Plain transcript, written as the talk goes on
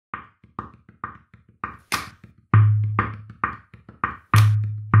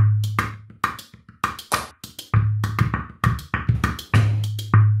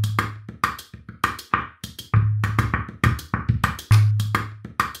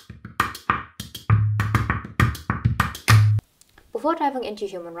Before diving into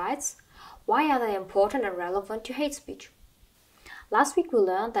human rights, why are they important and relevant to hate speech? Last week we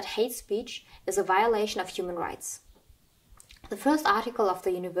learned that hate speech is a violation of human rights. The first article of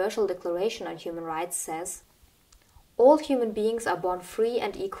the Universal Declaration on Human Rights says, "All human beings are born free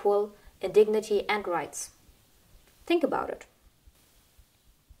and equal in dignity and rights." Think about it.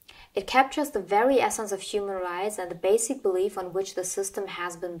 It captures the very essence of human rights and the basic belief on which the system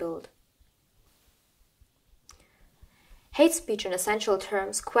has been built. Hate speech, in essential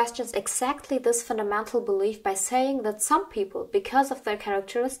terms, questions exactly this fundamental belief by saying that some people, because of their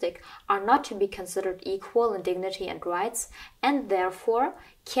characteristic, are not to be considered equal in dignity and rights, and therefore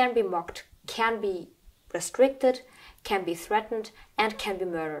can be mocked, can be restricted, can be threatened, and can be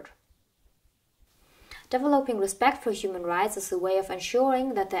murdered. Developing respect for human rights is a way of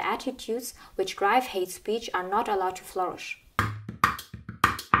ensuring that the attitudes which drive hate speech are not allowed to flourish.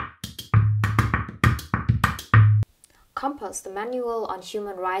 Compass, the manual on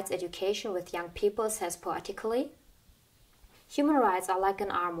human rights education with young people, says poetically, "Human rights are like an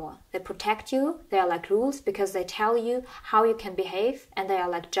armor. They protect you, they are like rules because they tell you how you can behave, and they are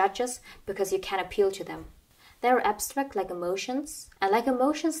like judges because you can appeal to them. They are abstract like emotions, and like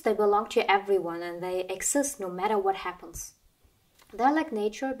emotions they belong to everyone and they exist no matter what happens. They are like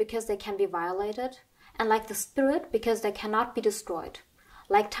nature because they can be violated, and like the spirit because they cannot be destroyed.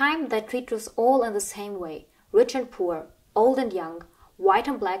 Like time, they treat us all in the same way. Rich and poor, old and young, white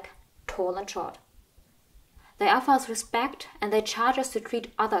and black, tall and short. They offer us respect and they charge us to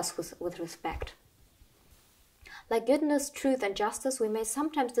treat others with respect. Like goodness, truth and justice, we may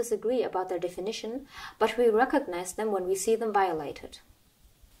sometimes disagree about their definition, but we recognize them when we see them violated."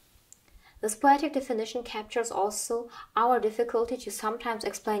 This poetic definition captures also our difficulty to sometimes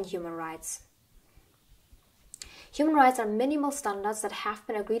explain human rights. Human rights are minimal standards that have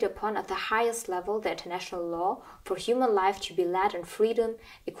been agreed upon at the highest level, the international law, for human life to be led in freedom,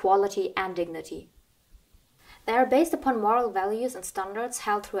 equality, and dignity. They are based upon moral values and standards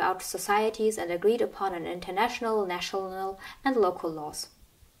held throughout societies and agreed upon in international, national, and local laws.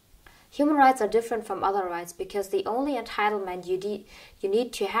 Human rights are different from other rights because the only entitlement you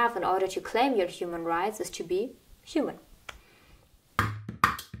need to have in order to claim your human rights is to be human.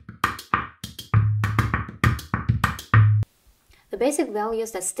 The basic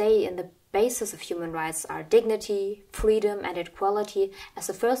values that stay in the basis of human rights are dignity, freedom, and equality, as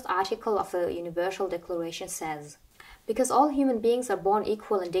the first article of the Universal Declaration says. Because all human beings are born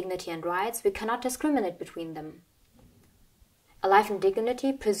equal in dignity and rights, we cannot discriminate between them. A life in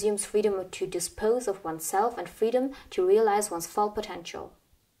dignity presumes freedom to dispose of oneself and freedom to realize one's full potential.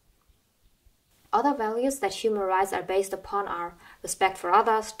 Other values that human rights are based upon are respect for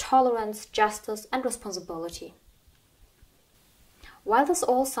others, tolerance, justice, and responsibility. While this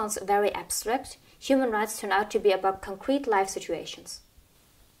all sounds very abstract, human rights turn out to be about concrete life situations.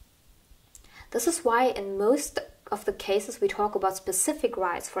 This is why in most of the cases we talk about specific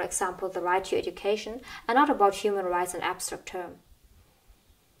rights, for example the right to education, and not about human rights in abstract terms.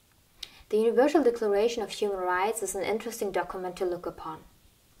 The Universal Declaration of Human Rights is an interesting document to look upon.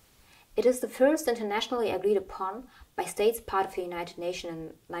 It is the first internationally agreed upon by states part of the United Nations in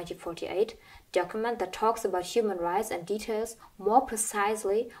 1948 document that talks about human rights and details more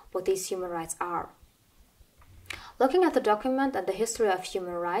precisely what these human rights are. Looking at the document and the history of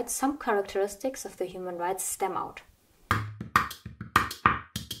human rights, some characteristics of the human rights stem out.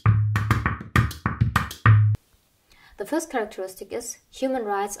 The first characteristic is human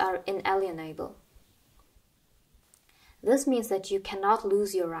rights are inalienable. This means that you cannot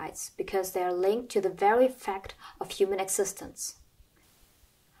lose your rights because they are linked to the very fact of human existence.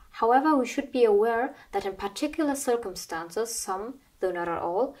 However, we should be aware that in particular circumstances, some, though not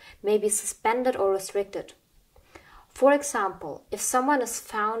all, may be suspended or restricted. For example, if someone is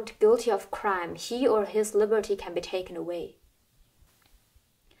found guilty of crime, he or his liberty can be taken away.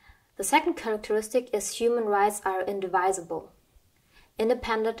 The second characteristic is human rights are indivisible,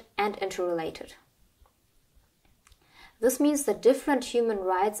 independent and interrelated. This means that different human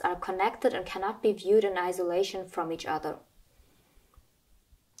rights are connected and cannot be viewed in isolation from each other.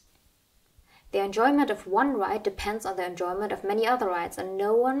 The enjoyment of one right depends on the enjoyment of many other rights, and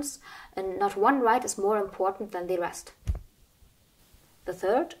not one right is more important than the rest. The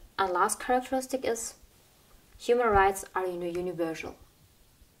third and last characteristic is human rights are universal.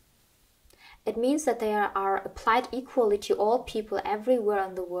 It means that they are applied equally to all people everywhere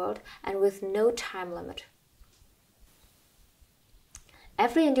in the world and with no time limit.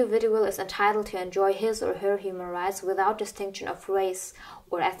 Every individual is entitled to enjoy his or her human rights without distinction of race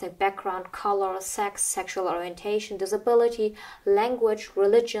or ethnic background, color, sex, sexual orientation, disability, language,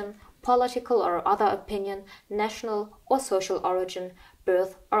 religion, political or other opinion, national or social origin,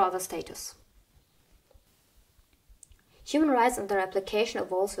 birth or other status. Human rights and their application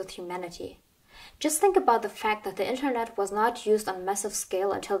evolves with humanity. Just think about the fact that the internet was not used on a massive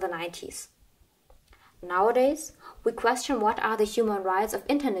scale until the 90s. Nowadays, we question what are the human rights of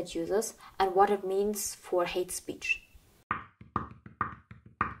internet users and what it means for hate speech.